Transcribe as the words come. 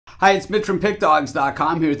Hi, it's Mitch from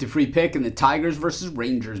Pickdawgz.com here with your free pick in the Tigers versus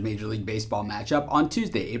Rangers Major League Baseball matchup on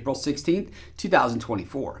Tuesday, April 16th,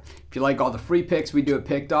 2024. If you like all the free picks we do at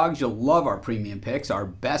Pickdawgz, you'll love our premium picks, our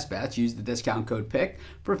best bets. Use the discount code PICK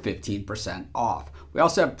for 15% off. We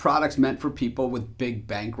also have products meant for people with big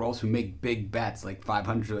bankrolls who make big bets like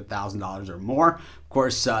 $500 to $1,000 or more. Of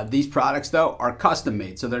course, these products, though, are custom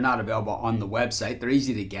made, so they're not available on the website. They're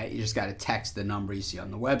easy to get. You just got to text the number you see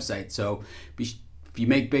on the website. So if you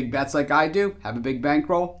make big bets like I do, have a big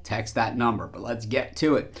bankroll, text that number. But let's get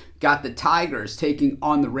to it. Got the Tigers taking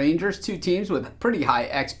on the Rangers, two teams with pretty high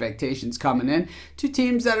expectations coming in. Two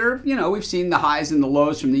teams that are, we've seen the highs and the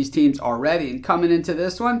lows from these teams already. And coming into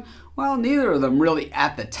this one, well, neither of them really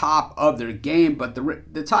at the top of their game, but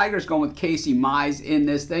the Tigers going with Casey Mize in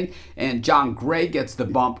this thing, and Jon Gray gets the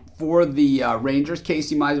bump for the Rangers.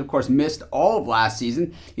 Casey Mize, of course, missed all of last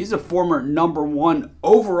season. He's a former #1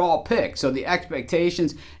 overall pick, so the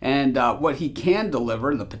expectations and what he can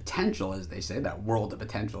deliver, the potential, as they say, that world of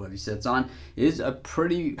potential that he sits on, is a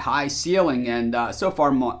pretty high ceiling. And so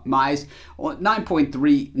far, Mize,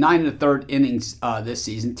 9.3, 9 1/3 innings this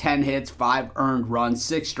season, 10 hits, 5 earned runs,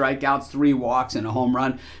 6 strikeouts, 3 walks, and a home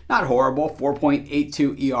run. Not horrible,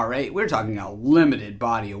 4.82 ERA. We're talking a limited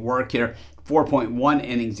body of work here. 4.1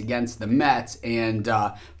 innings against the Mets and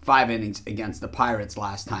 5 innings against the Pirates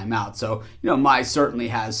last time out. So, Mize certainly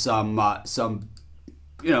has some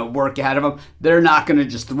work ahead of him. They're not going to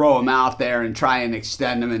just throw him out there and try and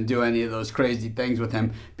extend him and do any of those crazy things with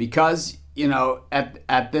him because,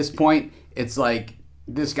 at this point, it's like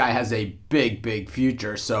this guy has a big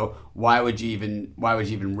future. So why would you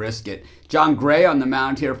even risk it? Jon Gray on the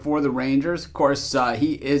mound here for the Rangers. Of course,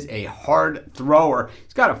 he is a hard thrower.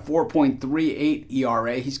 He's got a 4.38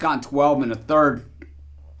 ERA. He's gone 12 1/3.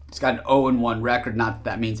 He's got an 0-1 record. Not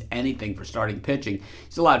that means anything for starting pitching.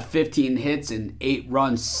 He's allowed 15 hits and 8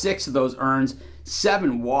 runs, 6 of those earns,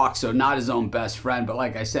 7 walks, so not his own best friend. But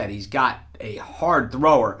like I said, he's got a hard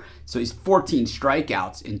thrower. So he's 14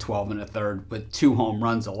 strikeouts in 12 1/3 with 2 home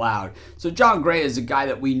runs allowed. So Jon Gray is a guy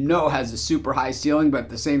that we know has a super high ceiling, but at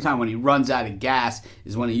the same time, when he runs out of gas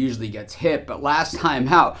is when he usually gets hit. But last time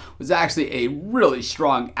out was actually a really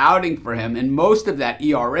strong outing for him, and most of that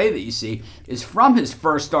ERA that you see is from his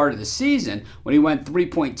first start of the season when he went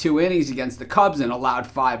 3.2 innings against the Cubs and allowed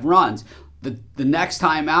 5 runs. The next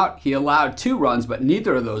time out, he allowed 2 runs, but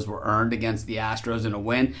neither of those were earned against the Astros in a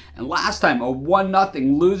win. And last time, a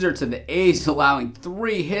 1-0 loser to the A's, allowing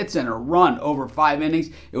 3 hits and a run over 5 innings.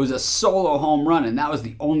 It was a solo home run, and that was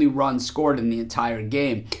the only run scored in the entire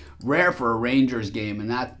game. Rare for a Rangers game, and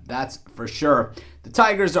that's for sure. The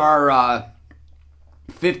Tigers are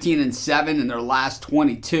 15-7 in their last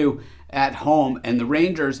 22 at home, and the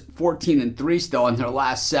Rangers 14-3 still in their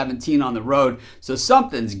last 17 on the road. So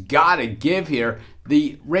something's got to give here.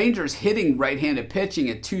 The Rangers hitting right-handed pitching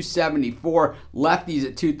at 274, lefties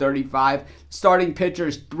at 235, starting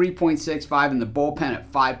pitchers 3.65, and the bullpen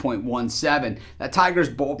at 5.17. That Tigers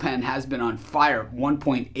bullpen has been on fire,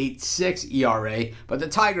 1.86 ERA, but the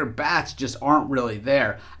Tiger bats just aren't really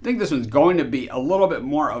there. I think this one's going to be a little bit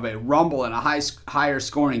more of a rumble and a higher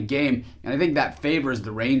scoring game, and I think that favors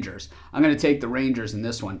the Rangers. I'm going to take the Rangers in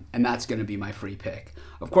this one, and that's going to be my free pick.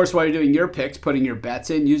 Of course, while you're doing your picks, putting your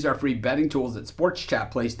bets in, use our free betting tools at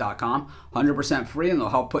sportschatplace.com. 100% free, and they'll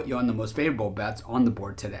help put you on the most favorable bets on the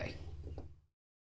board today.